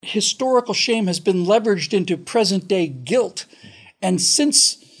historical shame has been leveraged into present-day guilt. And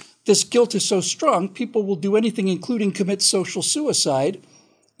since this guilt is so strong, people will do anything, including commit social suicide,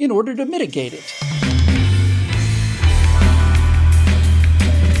 in order to mitigate it.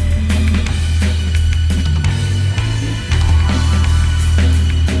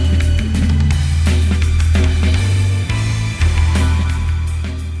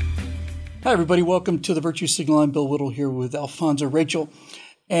 Hi, everybody. Welcome to the Virtue Signal. I'm Bill Whittle here with Alfonso Rachel.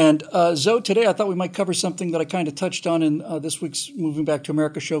 And Zoe, today I thought we might cover something that I kind of touched on in this week's Moving Back to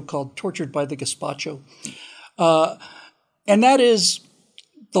America show called Tortured by the Gazpacho. And that is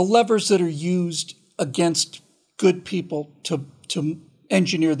the levers that are used against good people to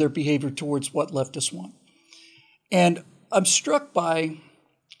engineer their behavior towards what leftists want. And I'm struck by,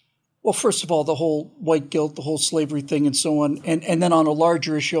 well, first of all, the whole white guilt, the whole slavery thing and so on. And then on a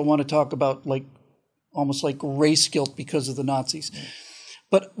larger issue, I want to talk about almost like race guilt because of the Nazis.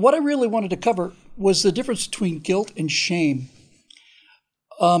 But what I really wanted to cover was the difference between guilt and shame.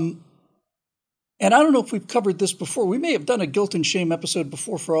 And I don't know if we've covered this before. We may have done a guilt and shame episode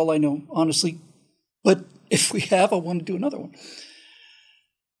before, for all I know, honestly. But if we have, I want to do another one.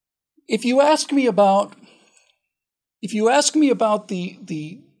 If you ask me about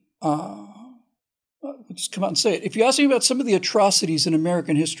the I'll just come out and say it. If you ask me about some of the atrocities in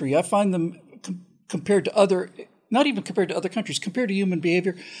American history, I find them compared to other, not even compared to other countries, compared to human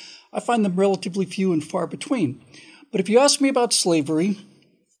behavior, I find them relatively few and far between. But if you ask me about slavery,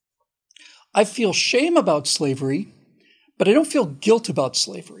 I feel shame about slavery, but I don't feel guilt about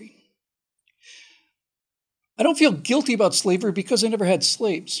slavery. I don't feel guilty about slavery because I never had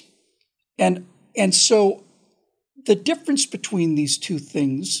slaves. And so the difference between these two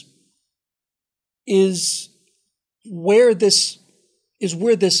things is where this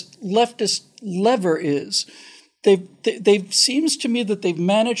leftist lever is. They've seems to me that they've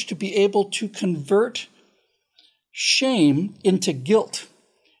managed to be able to convert shame into guilt,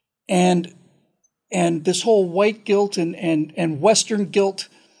 and this whole white guilt and Western guilt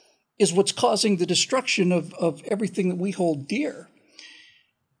is what's causing the destruction of everything that we hold dear.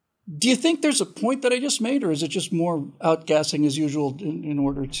 Do you think there's a point that I just made, or is it just more outgassing as usual in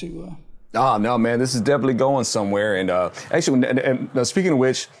order to? Oh, no, man, this is definitely going somewhere. And actually, and speaking of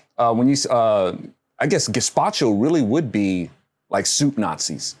which, when you, I guess Gazpacho really would be like soup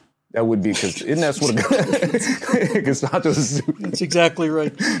Nazis. That would be, because isn't that what Gazpacho is soup? That's exactly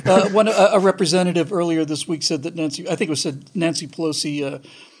right. A representative earlier this week said that Nancy Pelosi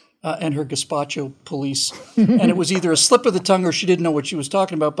and her Gazpacho police, and it was either a slip of the tongue or she didn't know what she was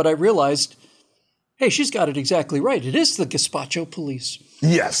talking about. But I realized, hey, she's got it exactly right. It is the Gazpacho police.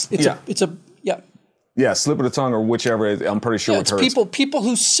 Yes. Yeah, slip of the tongue or whichever. I'm pretty sure it's people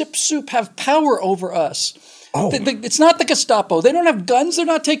who sip soup have power over us. Oh. It's not the Gestapo. They don't have guns. They're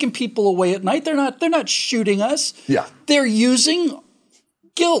not taking people away at night. They're not shooting us. Yeah. They're using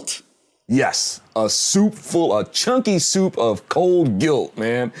guilt. Yes, a chunky soup of cold guilt,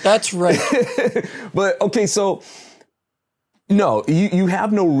 man. That's right. But okay, so no, you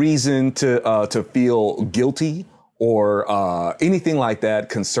have no reason to feel guilty or anything like that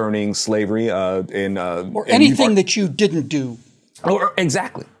concerning slavery or anything that you didn't do. Or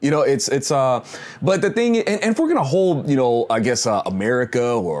exactly. It's but the thing, and if we're going to hold, I guess,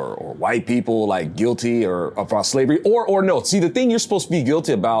 America or white people like guilty about slavery or no, see, the thing you're supposed to be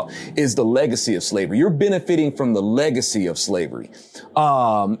guilty about is the legacy of slavery. You're benefiting from the legacy of slavery.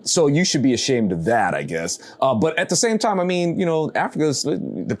 So you should be ashamed of that, I guess. But at the same time, I mean,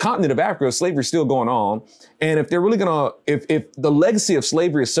 the continent of Africa, slavery is still going on. And if they're really if the legacy of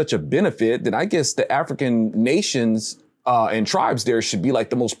slavery is such a benefit, then I guess the African nations and tribes there should be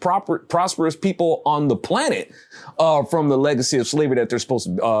like the most prosperous people on the planet from the legacy of slavery that they're supposed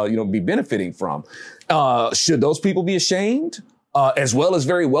to be benefiting from. Should those people be ashamed as well as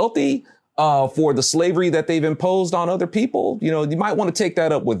very wealthy for the slavery that they've imposed on other people? You might want to take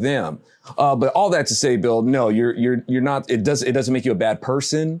that up with them. But all that to say, Bill, no, you're not. It doesn't make you a bad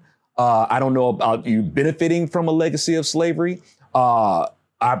person. I don't know about you benefiting from a legacy of slavery.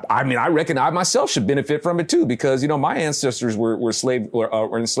 I mean, I reckon I myself should benefit from it too, because, my ancestors were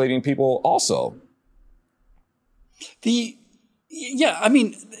enslaving people also. I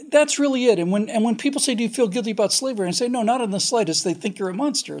mean, that's really it. And when people say, do you feel guilty about slavery? And I say, no, not in the slightest. They think you're a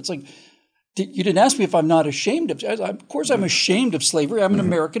monster. It's like, you didn't ask me if I'm not ashamed of it. Of course, I'm ashamed of slavery. I'm an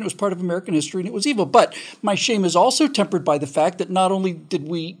American. It was part of American history, and it was evil. But my shame is also tempered by the fact that not only did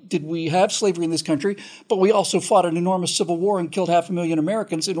we have slavery in this country, but we also fought an enormous civil war and killed 500,000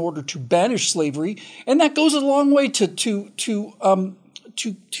 Americans in order to banish slavery. And that goes a long way to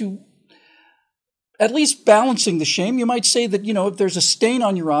at least balancing the shame. You might say that, if there's a stain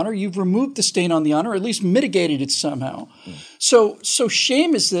on your honor, you've removed the stain on the honor, or at least mitigated it somehow. So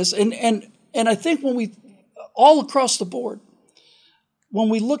shame is this. And I think when we, all across the board, when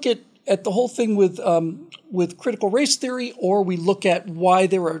we look at the whole thing with critical race theory, or we look at why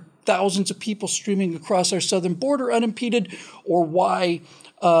there are thousands of people streaming across our southern border unimpeded, or why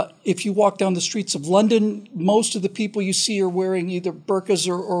if you walk down the streets of London, most of the people you see are wearing either burqas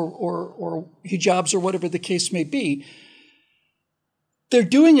or hijabs or whatever the case may be. They're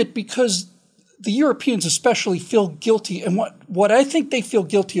doing it because the Europeans especially feel guilty. And what I think they feel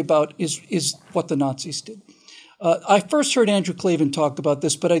guilty about is what the Nazis did. I first heard Andrew Klavan talk about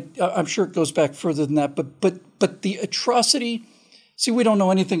this, but I'm sure it goes back further than that. But the atrocity, see, we don't know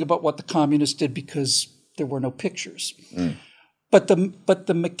anything about what the communists did because there were no pictures. But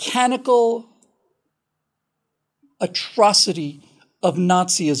the mechanical atrocity of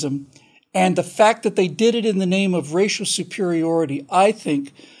Nazism and the fact that they did it in the name of racial superiority, I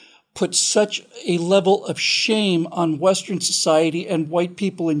think, put such a level of shame on Western society and white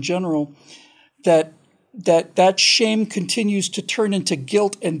people in general that shame continues to turn into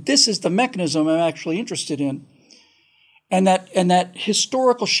guilt. And this is the mechanism I'm actually interested in. And that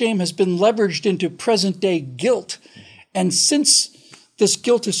historical shame has been leveraged into present day guilt. And since this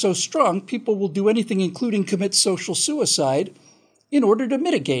guilt is so strong, people will do anything, including commit social suicide, in order to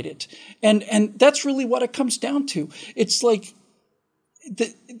mitigate it. And that's really what it comes down to. It's like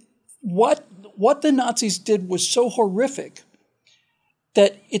what the Nazis did was so horrific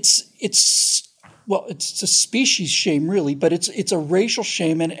that it's a species shame, really, but it's a racial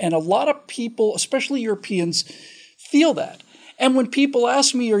shame. And a lot of people, especially Europeans, feel that. And when people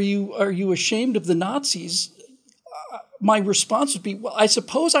ask me, are you ashamed of the Nazis? My response would be, well, I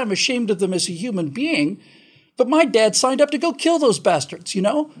suppose I'm ashamed of them as a human being, but my dad signed up to go kill those bastards,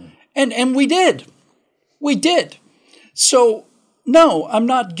 And we did. We did. So no, I'm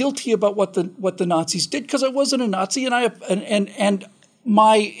not guilty about what the Nazis did, because I wasn't a Nazi, and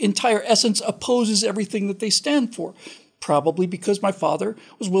my entire essence opposes everything that they stand for. Probably because my father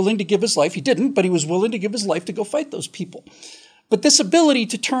was willing to give his life. He didn't, but he was willing to give his life to go fight those people. But this ability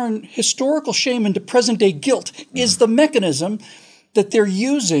to turn historical shame into present-day guilt is the mechanism that they're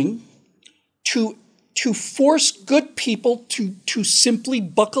using to force good people to simply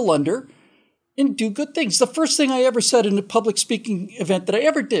buckle under and do good things. The first thing I ever said in a public speaking event that I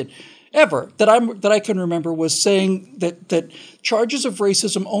ever did, that I can remember, was saying that charges of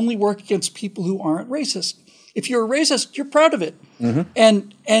racism only work against people who aren't racist. If you're a racist, you're proud of it.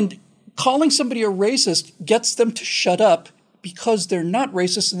 And calling somebody a racist gets them to shut up because they're not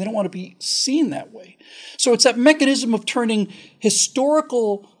racist and they don't want to be seen that way. So it's that mechanism of turning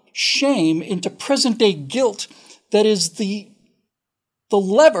historical shame into present-day guilt that is the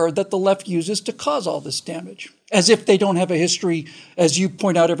lever that the left uses to cause all this damage, as if they don't have a history, as you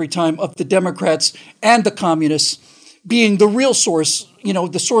point out every time, of the Democrats and the communists being the real source,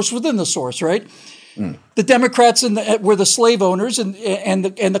 the source within the source, right? The Democrats were the slave owners, and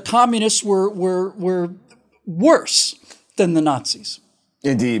the communists were worse than the Nazis.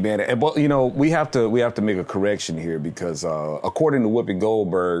 Indeed, man. And, we have to make a correction here, because according to Whoopi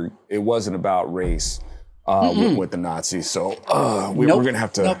Goldberg, it wasn't about race with the Nazis. So we're going to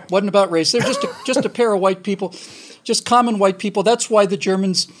have to. No, it wasn't about race. They're just a pair of white people, just common white people. That's why the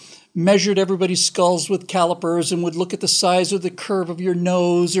Germans measured everybody's skulls with calipers and would look at the size or the curve of your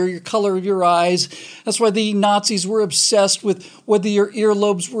nose or your color of your eyes. That's why the Nazis were obsessed with whether your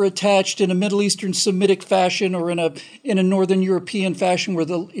earlobes were attached in a Middle Eastern Semitic fashion or in a Northern European fashion where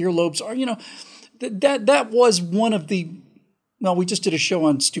the earlobes are. That was one of the. Well, we just did a show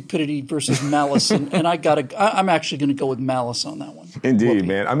on stupidity versus malice, and I'm actually going to go with malice on that one. Indeed,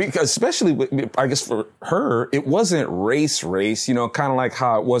 man. I mean, especially, I guess for her, it wasn't race, kind of like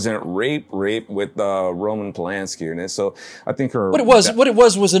how it wasn't rape with Roman Polanski. And so I think what it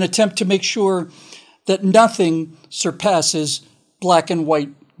was an attempt to make sure that nothing surpasses black and white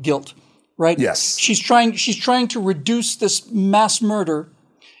guilt, right? Yes. She's trying to reduce this mass murder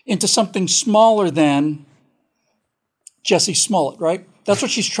into something smaller than Jesse Smollett, right? That's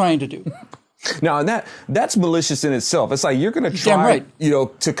what she's trying to do. Now, and that's malicious in itself. It's like you're going to try,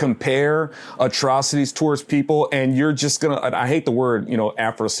 to compare atrocities towards people, and you're just going to, I hate the word,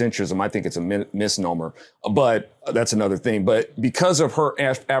 Afrocentrism. I think it's a misnomer, but that's another thing. But because of her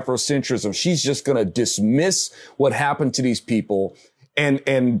Afrocentrism, she's just going to dismiss what happened to these people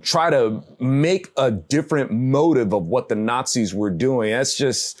and try to make a different motive of what the Nazis were doing.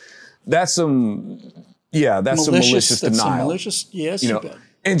 That's some malicious denial. Malicious, yes, you bet.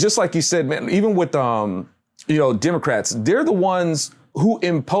 And just like you said, man, even with Democrats, they're the ones who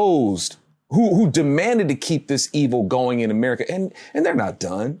imposed who demanded to keep this evil going in America. And they're not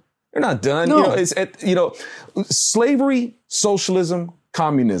done. They're not done. No. Slavery, socialism,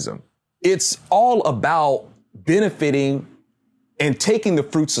 communism. It's all about benefiting and taking the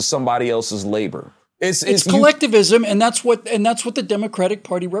fruits of somebody else's labor. It's collectivism, and that's what the Democratic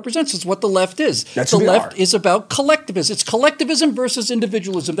Party represents. It's what the left is. The left is about collectivism. It's collectivism versus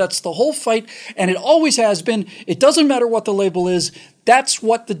individualism. That's the whole fight, and it always has been. It doesn't matter what the label is. That's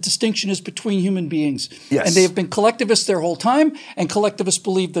what the distinction is between human beings. Yes. And they have been collectivists their whole time, and collectivists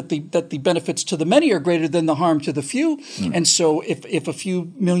believe that the benefits to the many are greater than the harm to the few. And so if a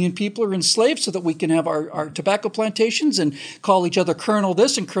few million people are enslaved so that we can have our tobacco plantations and call each other Colonel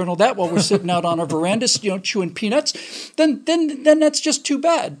this and Colonel that while we're sitting out on our verandas, chewing peanuts, then that's just too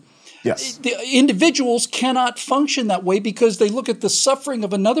bad. Yes. The individuals cannot function that way because they look at the suffering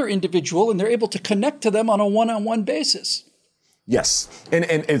of another individual and they're able to connect to them on a one-on-one basis. Yes. And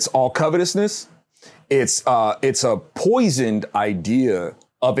it's all covetousness. It's a poisoned idea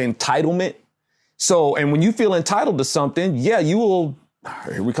of entitlement. So, and when you feel entitled to something, yeah, you will,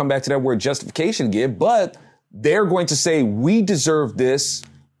 here we come back to that word justification again, but they're going to say, we deserve this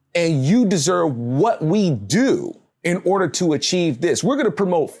and you deserve what we do in order to achieve this. We're going to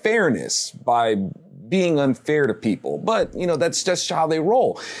promote fairness by being unfair to people. But, that's just how they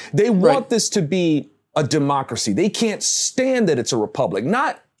roll. They want this to be a democracy. They can't stand that it's a republic,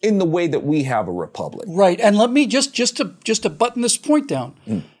 not in the way that we have a republic. Right. And let me just to button this point down.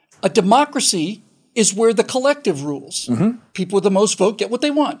 A democracy is where the collective rules. People with the most vote get what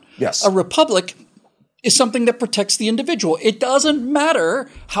they want. Yes. A republic is something that protects the individual. It doesn't matter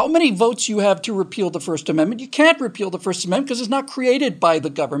how many votes you have to repeal the First Amendment. You can't repeal the First Amendment because it's not created by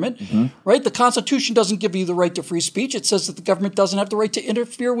the government, right? The Constitution doesn't give you the right to free speech. It says that the government doesn't have the right to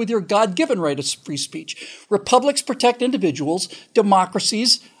interfere with your God-given right of free speech. Republics protect individuals.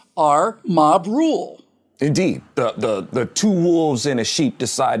 Democracies are mob rule. Indeed. The two wolves and a sheep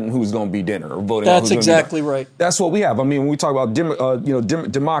deciding who's going to be dinner or voting. That's exactly right. That's what we have. I mean, when we talk about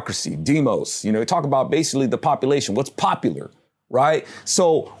democracy, demos, we talk about basically the population, what's popular, right?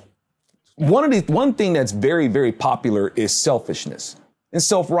 So one thing that's very, very popular is selfishness and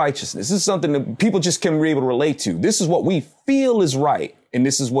self-righteousness. This is something that people just can be able to relate to. This is what we feel is right. And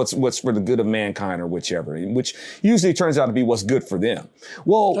this is what's for the good of mankind or whichever, which usually turns out to be what's good for them.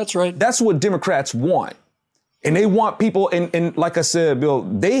 Well, that's right. That's what Democrats want. And they want people, and like I said, Bill,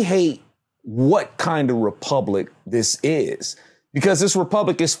 they hate what kind of republic this is. Because this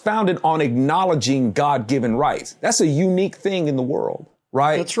republic is founded on acknowledging God-given rights. That's a unique thing in the world,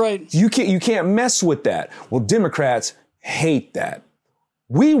 right? That's right. You can't mess with that. Well, Democrats hate that.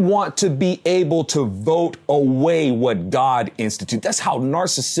 We want to be able to vote away what God instituted. That's how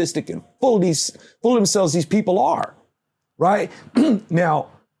narcissistic and full of themselves these people are, right? Now,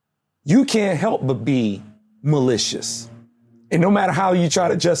 you can't help but be malicious. And no matter how you try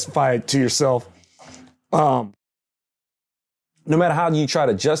to justify it to yourself,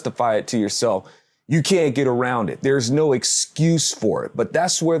 you can't get around it. There's no excuse for it. But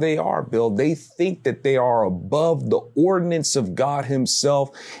that's where they are, Bill. They think that they are above the ordinance of God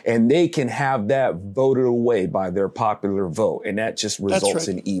himself, and they can have that voted away by their popular vote. And that just results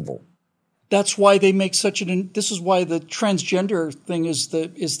in evil. That's why they make this is why the transgender thing is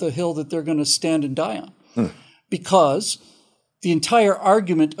the hill that they're going to stand and die on. Because the entire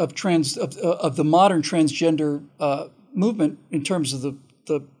argument of the modern transgender movement in terms of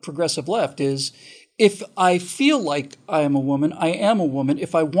the progressive left is, if I feel like I am a woman, I am a woman.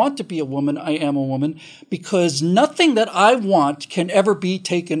 If I want to be a woman, I am a woman, because nothing that I want can ever be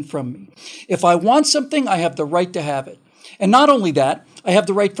taken from me. If I want something, I have the right to have it. And not only that, I have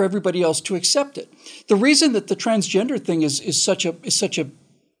the right for everybody else to accept it. The reason that the transgender thing has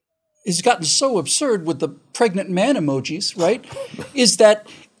gotten so absurd with the pregnant man emojis, right, is that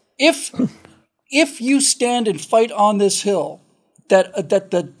if you stand and fight on this hill,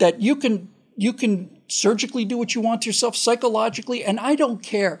 that you can surgically do what you want to yourself, psychologically, and I don't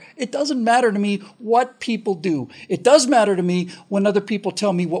care. It doesn't matter to me what people do. It does matter to me when other people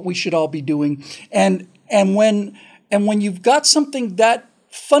tell me what we should all be doing, and when you've got something that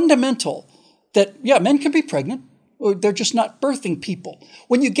fundamental, that men can be pregnant. Or they're just not birthing people.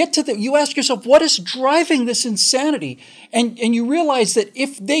 When you get to you ask yourself, what is driving this insanity? And you realize that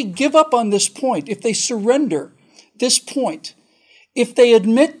if they give up on this point, if they surrender this point, if they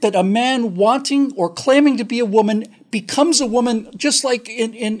admit that a man wanting or claiming to be a woman becomes a woman, just like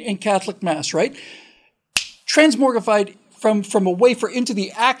in Catholic Mass, right? Transmogrified from a wafer into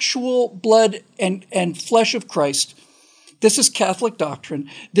the actual blood and flesh of Christ. This is Catholic doctrine.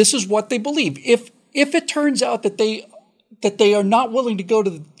 This is what they believe. If it turns out that they that they are not willing to go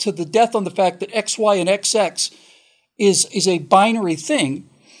to the death on the fact that X, Y, and XX is a binary thing,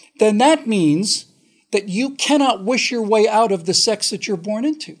 then that means that you cannot wish your way out of the sex that you're born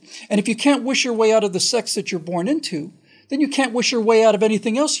into. And if you can't wish your way out of the sex that you're born into, then you can't wish your way out of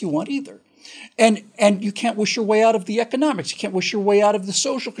anything else you want either. And you can't wish your way out of the economics. You can't wish your way out of the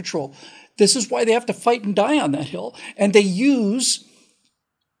social control. This is why they have to fight and die on that hill. And they use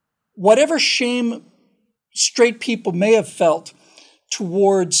whatever shame straight people may have felt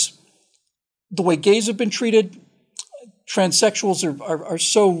towards the way gays have been treated. Transsexuals are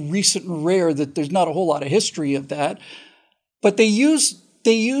so recent and rare that there's not a whole lot of history of that. But they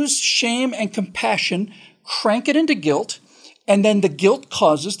use shame and compassion, crank it into guilt, and then the guilt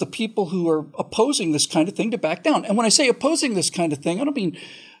causes the people who are opposing this kind of thing to back down. And when I say opposing this kind of thing, I don't mean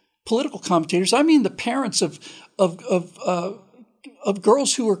political commentators. I mean the parents of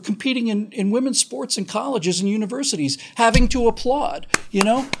girls who are competing in women's sports in colleges and universities having to applaud,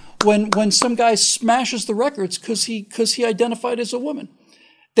 when some guy smashes the records because he identified as a woman.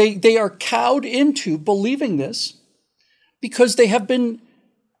 They are cowed into believing this because they have been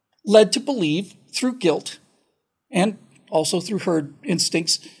led to believe through guilt and also through herd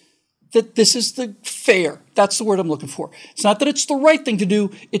instincts that this is the fair. That's the word I'm looking for. It's not that it's the right thing to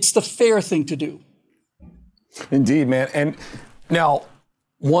do, it's the fair thing to do. Indeed, man. And now,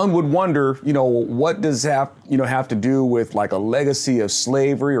 one would wonder, what does have to do with like a legacy of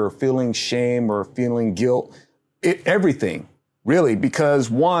slavery or feeling shame or feeling guilt? Everything, really, because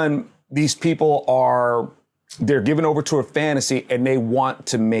one, these people they're given over to a fantasy and they want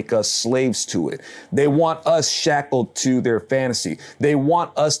to make us slaves to it. They want us shackled to their fantasy. They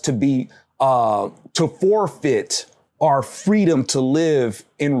want us to be, to forfeit our freedom to live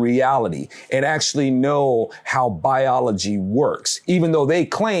in reality and actually know how biology works. Even though they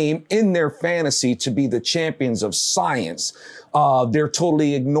claim in their fantasy to be the champions of science, they're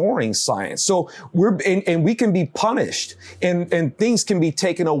totally ignoring science. So we can be punished and things can be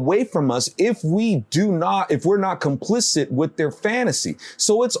taken away from us if we're not complicit with their fantasy.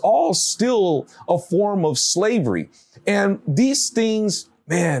 So it's all still a form of slavery. And these things,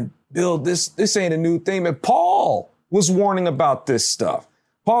 man, Bill, this ain't a new thing. And Paul was warning about this stuff.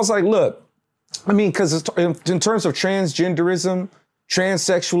 Paul's like, look, because in terms of transgenderism,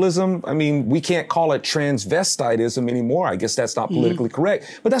 transsexualism, we can't call it transvestitism anymore. I guess that's not politically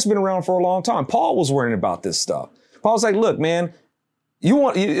correct, but that's been around for a long time. Paul was worrying about this stuff. Paul's like, look, man,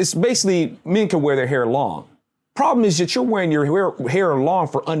 it's basically men can wear their hair long. Problem is that you're wearing your hair long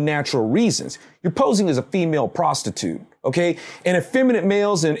for unnatural reasons. You're posing as a female prostitute. Okay. And effeminate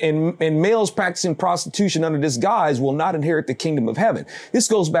males and males practicing prostitution under this guise will not inherit the kingdom of heaven. This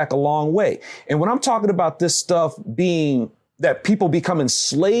goes back a long way. And when I'm talking about this stuff being that people become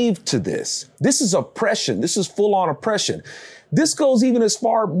enslaved to this is oppression. This is full on oppression. This goes even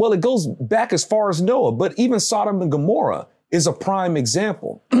it goes back as far as Noah, but even Sodom and Gomorrah is a prime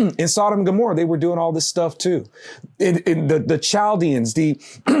example. In Sodom and Gomorrah, they were doing all this stuff too. The Chaldeans,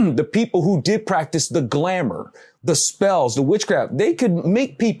 the people who did practice the glamour, the spells, the witchcraft, they could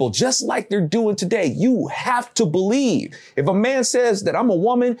make people just like they're doing today. You have to believe. If a man says that I'm a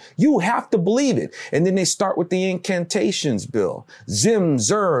woman, you have to believe it. And then they start with the incantations, Bill. Zim,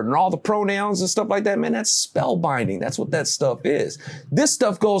 Zer, and all the pronouns and stuff like that. Man, that's spell binding. That's what that stuff is. This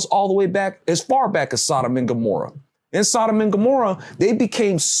stuff goes all the way back, as far back as Sodom and Gomorrah. In Sodom and Gomorrah, they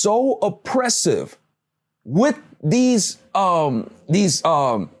became so oppressive with these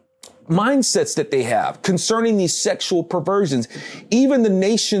mindsets that they have concerning these sexual perversions. Even the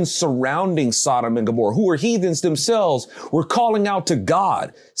nations surrounding Sodom and Gomorrah, who were heathens themselves, were calling out to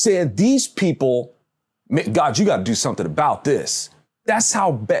God, saying, these people, God, you got to do something about this. That's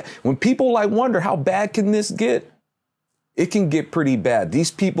how bad. When people wonder how bad can this get? It can get pretty bad.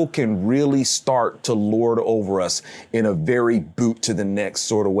 These people can really start to lord over us in a very boot to the neck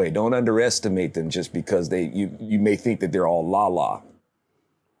sort of way. Don't underestimate them just because you may think that they're all la-la.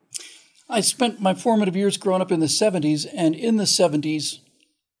 I spent my formative years growing up in the 70s, and in the 70s,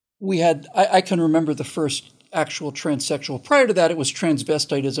 we had, I can remember the first actual transsexual. Prior to that, it was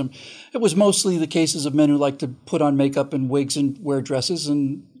transvestitism. It was mostly the cases of men who like to put on makeup and wigs and wear dresses,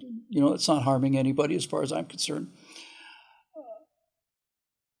 and, it's not harming anybody as far as I'm concerned.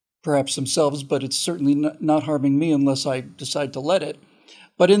 Perhaps themselves, but it's certainly not harming me unless I decide to let it.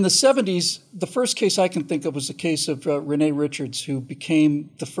 But in the 70s, the first case I can think of was the case of Renee Richards, who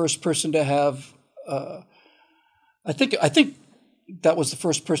became the first person to have, I think that was the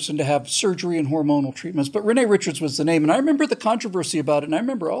first person to have surgery and hormonal treatments. But Renee Richards was the name. And I remember the controversy about it, and I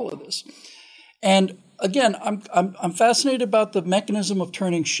remember all of this. And again, I'm fascinated about the mechanism of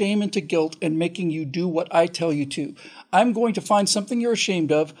turning shame into guilt and making you do what I tell you to. I'm going to find something you're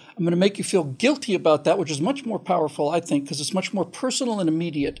ashamed of. I'm going to make you feel guilty about that, which is much more powerful, I think, because it's much more personal and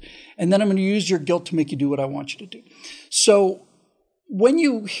immediate. And then I'm going to use your guilt to make you do what I want you to do. So when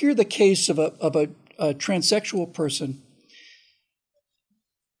you hear the case of a transsexual person,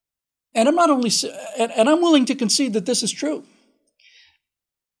 and I'm not only, and I'm willing to concede that this is true.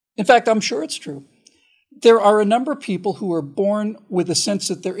 In fact, I'm sure it's true. There are a number of people who are born with a sense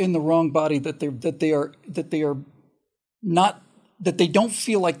that they're in the wrong body, that they don't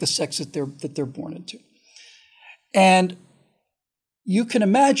feel like the sex that they're born into. And you can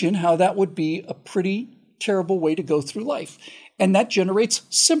imagine how that would be a pretty terrible way to go through life. And that generates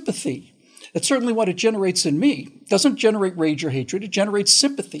sympathy. That's certainly what it generates in me. It doesn't generate rage or hatred. It generates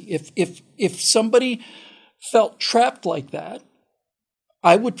sympathy. If somebody felt trapped like that,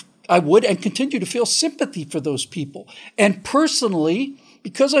 I would and continue to feel sympathy for those people. And personally,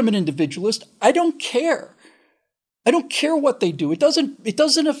 because I'm an individualist, I don't care. I don't care what they do. It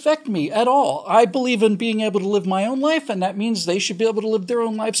doesn't affect me at all. I believe in being able to live my own life, and that means they should be able to live their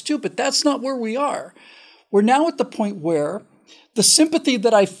own lives too. But that's not where we are. We're now at the point where the sympathy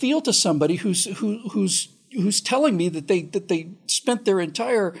that I feel to somebody who's telling me that they spent their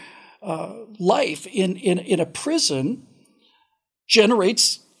entire life in a prison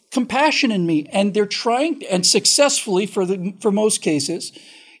generates compassion in me, and they're trying, and successfully for most cases,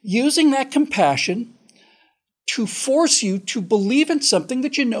 using that compassion to force you to believe in something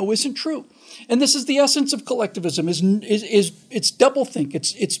that you know isn't true. And this is the essence of collectivism: is it's doublethink.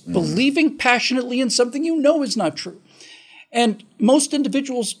 It's believing passionately in something you know is not true. And most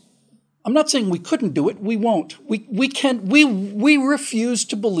individuals, I'm not saying we couldn't do it. We won't. We refuse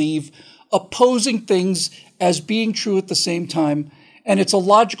to believe opposing things as being true at the same time. And it's a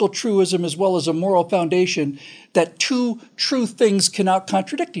logical truism as well as a moral foundation that two true things cannot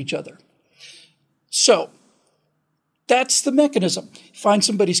contradict each other. So that's the mechanism. Find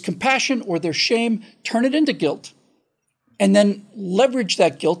somebody's compassion or their shame, turn it into guilt, and then leverage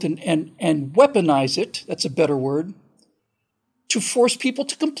that guilt and weaponize it, that's a better word, to force people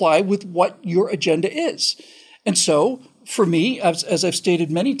to comply with what your agenda is. And so, for me, as I've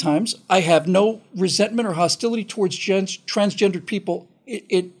stated many times, I have no resentment or hostility towards transgendered people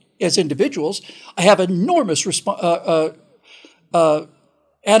as individuals. I have enormous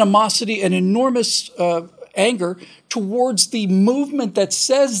animosity and enormous anger towards the movement that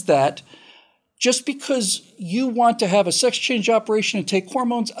says that just because you want to have a sex change operation and take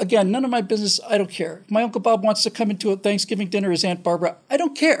hormones, again, none of my business, I don't care. If my Uncle Bob wants to come into a Thanksgiving dinner as Aunt Barbara, I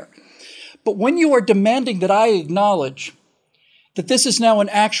don't care. But when you are demanding that I acknowledge that this is now an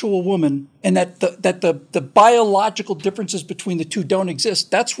actual woman and that the biological differences between the two don't exist,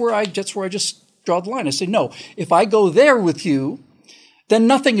 that's where I just draw the line. I say, no, if I go there with you, then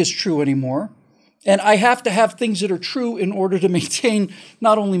nothing is true anymore. And I have to have things that are true in order to maintain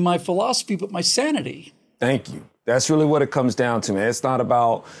not only my philosophy, but my sanity. Thank you. That's really what it comes down to, man. It's not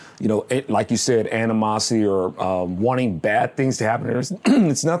about, like you said, animosity or wanting bad things to happen.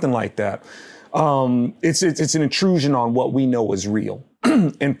 It's nothing like that. It's an intrusion on what we know is real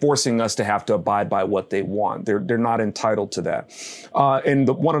and forcing us to have to abide by what they want. They're not entitled to that. And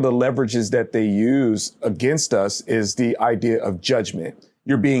one of the leverages that they use against us is the idea of judgment.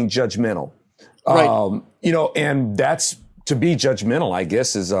 You're being judgmental. Right. And that's, to be judgmental, I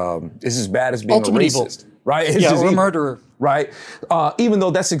guess, is as bad as being ultimate a racist. Evil. Right? It's or a murderer. Right. Even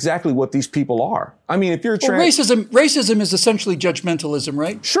though that's exactly what these people are. I mean, if you're racism is essentially judgmentalism,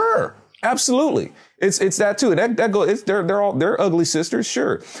 right? Sure. Absolutely. It's that too. They're ugly sisters.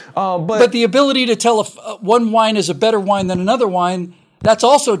 Sure. But the ability to tell if one wine is a better wine than another wine, that's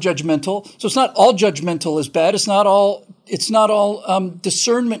also judgmental. So it's not all judgmental is bad. It's not all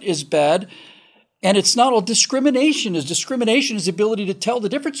discernment is bad. And it's not all discrimination. Discrimination is the ability to tell the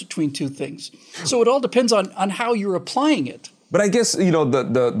difference between two things. So it all depends on how you're applying it. But I guess,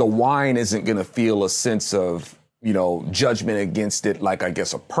 the wine isn't going to feel a sense of, judgment against it like I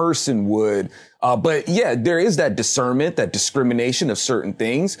guess a person would. But yeah, there is that discernment, that discrimination of certain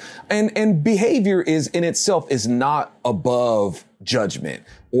things. And behavior in itself is not above judgment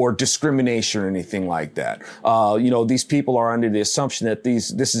or discrimination or anything like that. These people are under the assumption that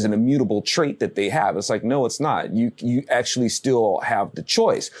this is an immutable trait that they have. It's like, no, it's not. You actually still have the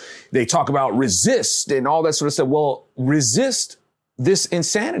choice. They talk about resist and all that sort of stuff. Well, resist this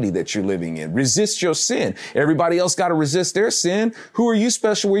insanity that you're living in. Resist your sin. Everybody else got to resist their sin. Who are you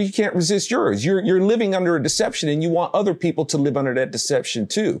special where you can't resist yours? You're living under a deception and you want other people to live under that deception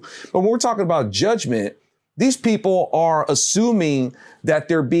too. But when we're talking about judgment, These people are assuming that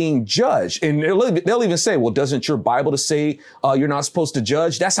they're being judged. And they'll even say, well, doesn't your Bible to say you're not supposed to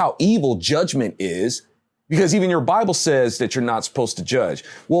judge? That's how evil judgment is. Because even your Bible says that you're not supposed to judge.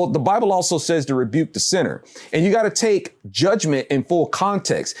 Well, the Bible also says to rebuke the sinner. And you got to take judgment in full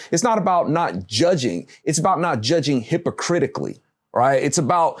context. It's not about not judging. It's about not judging hypocritically, right? It's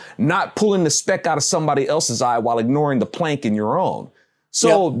about not pulling the speck out of somebody else's eye while ignoring the plank in your own.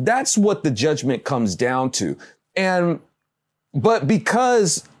 So that's what the judgment comes down to. But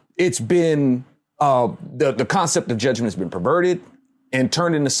because it's been, the concept of judgment has been perverted and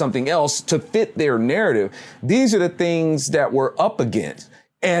turned into something else to fit their narrative, these are the things that we're up against.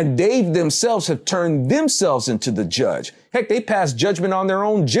 And they themselves have turned themselves into the judge. Heck, they pass judgment on their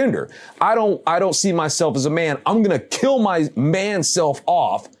own gender. I don't see myself as a man. I'm going to kill my man self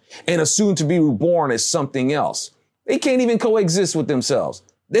off and assume to be reborn as something else. They can't even coexist with themselves.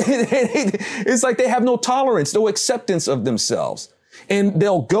 It's like they have no tolerance, no acceptance of themselves. And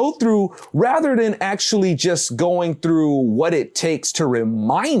they'll go through, rather than actually just going through what it takes to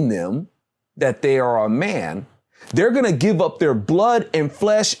remind them that they are a man, they're going to give up their blood and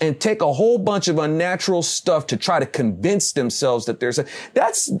flesh and take a whole bunch of unnatural stuff to try to convince themselves that there's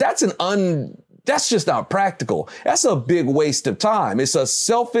that's just not practical. That's a big waste of time. It's a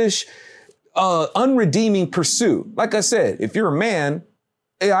selfish, unredeeming pursuit. Like I said, if you're a man,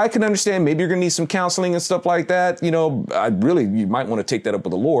 I can understand maybe you're going to need some counseling and stuff like that. You know, you might want to take that up with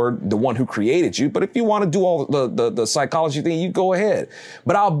the Lord, the one who created you. But if you want to do all the psychology thing, you go ahead.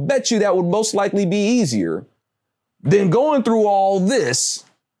 But I'll bet you that would most likely be easier than going through all this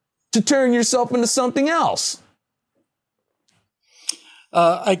to turn yourself into something else.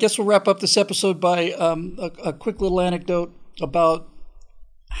 I guess we'll wrap up this episode by a quick little anecdote about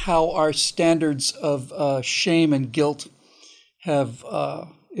how our standards of shame and guilt have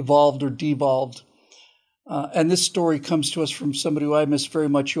evolved or devolved. And this story comes to us from somebody who I miss very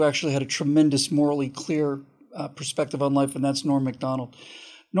much, who actually had a tremendous morally clear perspective on life, and that's Norm Macdonald.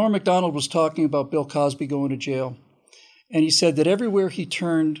 Norm Macdonald was talking about Bill Cosby going to jail. And he said that everywhere he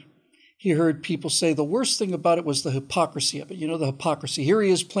turned, he heard people say the worst thing about it was the hypocrisy of it. You know, the hypocrisy. Here he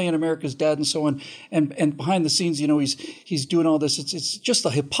is playing America's dad and so on. And behind the scenes, you know, he's doing all this. It's just the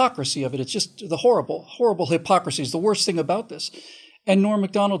hypocrisy of it. It's just the horrible hypocrisy is the worst thing about this. And Norm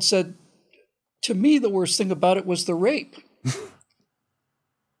Macdonald said, to me, the worst thing about it was the rape.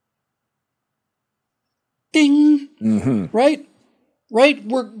 Ding. Mm-hmm. Right?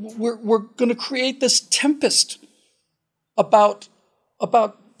 We're going to create this tempest about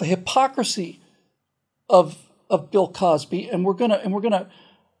the hypocrisy of Bill Cosby, and we're gonna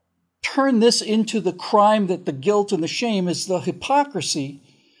turn this into the crime, that the guilt and the shame is the hypocrisy.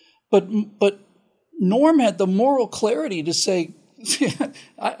 But Norm had the moral clarity to say,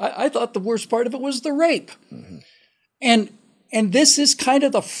 I thought the worst part of it was the rape. Mm-hmm. And this is kind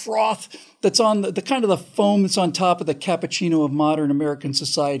of the froth that's on the kind of the foam that's on top of the cappuccino of modern American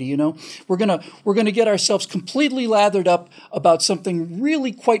society. You know, we're gonna get ourselves completely lathered up about something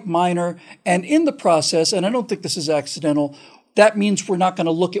really quite minor, and in the process, and I don't think this is accidental, that means we're not going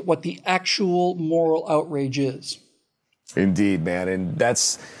to look at what the actual moral outrage is. Indeed, man, and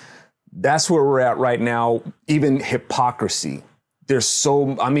that's where we're at right now. Even hypocrisy. You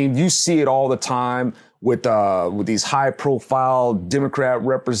see it all the time with these high-profile Democrat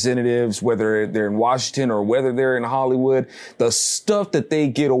representatives, whether they're in Washington or whether they're in Hollywood, the stuff that they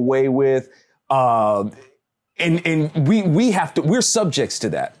get away with, and we're subjects to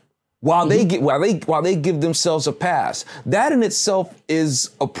that. While they give themselves a pass, that in itself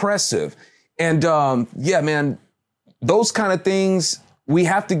is oppressive, and man, those kind of things we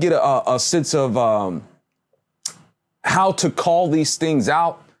have to get a sense of how to call these things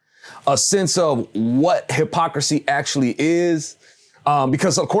out. A sense of what hypocrisy actually is,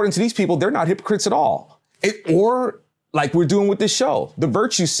 because according to these people, they're not hypocrites at all. Or like we're doing with this show, the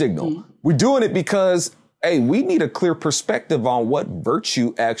virtue signal. Mm-hmm. We're doing it because, hey, we need a clear perspective on what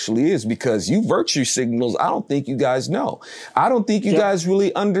virtue actually is, because you virtue signals, I don't think you guys know. I don't think you guys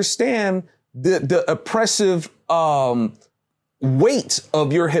really understand the oppressive weight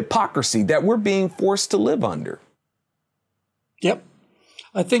of your hypocrisy that we're being forced to live under. Yep.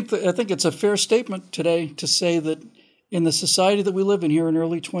 I think it's a fair statement today to say that in the society that we live in here in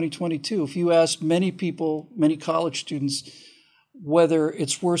early 2022, if you ask many people, many college students, whether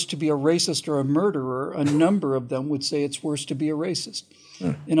it's worse to be a racist or a murderer, a number of them would say it's worse to be a racist.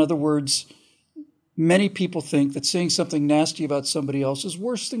 In other words, many people think that saying something nasty about somebody else is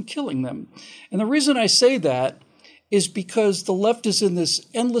worse than killing them. And the reason I say that is because the left is in this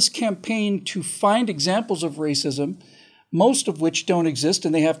endless campaign to find examples of racism, most of which don't exist,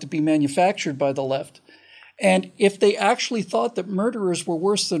 and they have to be manufactured by the left. And if they actually thought that murderers were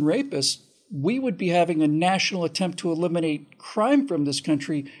worse than rapists, we would be having a national attempt to eliminate crime from this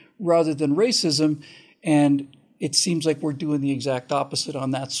country rather than racism. And it seems like we're doing the exact opposite on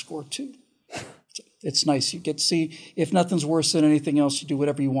that score, too. It's nice. You get to see if nothing's worse than anything else, you do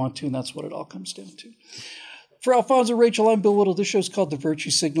whatever you want to, and that's what it all comes down to. For Alfonso, Rachel, I'm Bill Whittle. This show's called The Virtue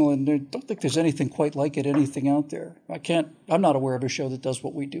Signal, and I don't think there's anything quite like it, anything out there. I'm not aware of a show that does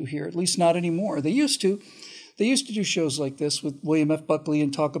what we do here, at least not anymore. They used to. They used to do shows like this with William F. Buckley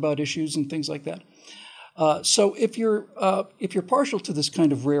and talk about issues and things like that. So if you're partial to this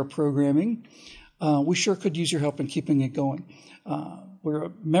kind of rare programming, we sure could use your help in keeping it going. We're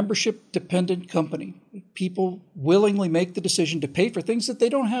a membership-dependent company. People willingly make the decision to pay for things that they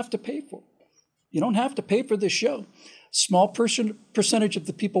don't have to pay for. You don't have to pay for this show. Small percentage of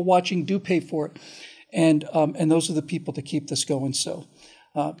the people watching do pay for it, and those are the people that keep this going. So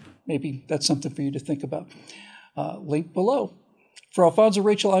maybe that's something for you to think about. Link below. For Alfonso,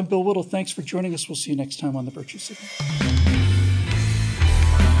 Rachel, I'm Bill Whittle. Thanks for joining us. We'll see you next time on The Virtue Signal.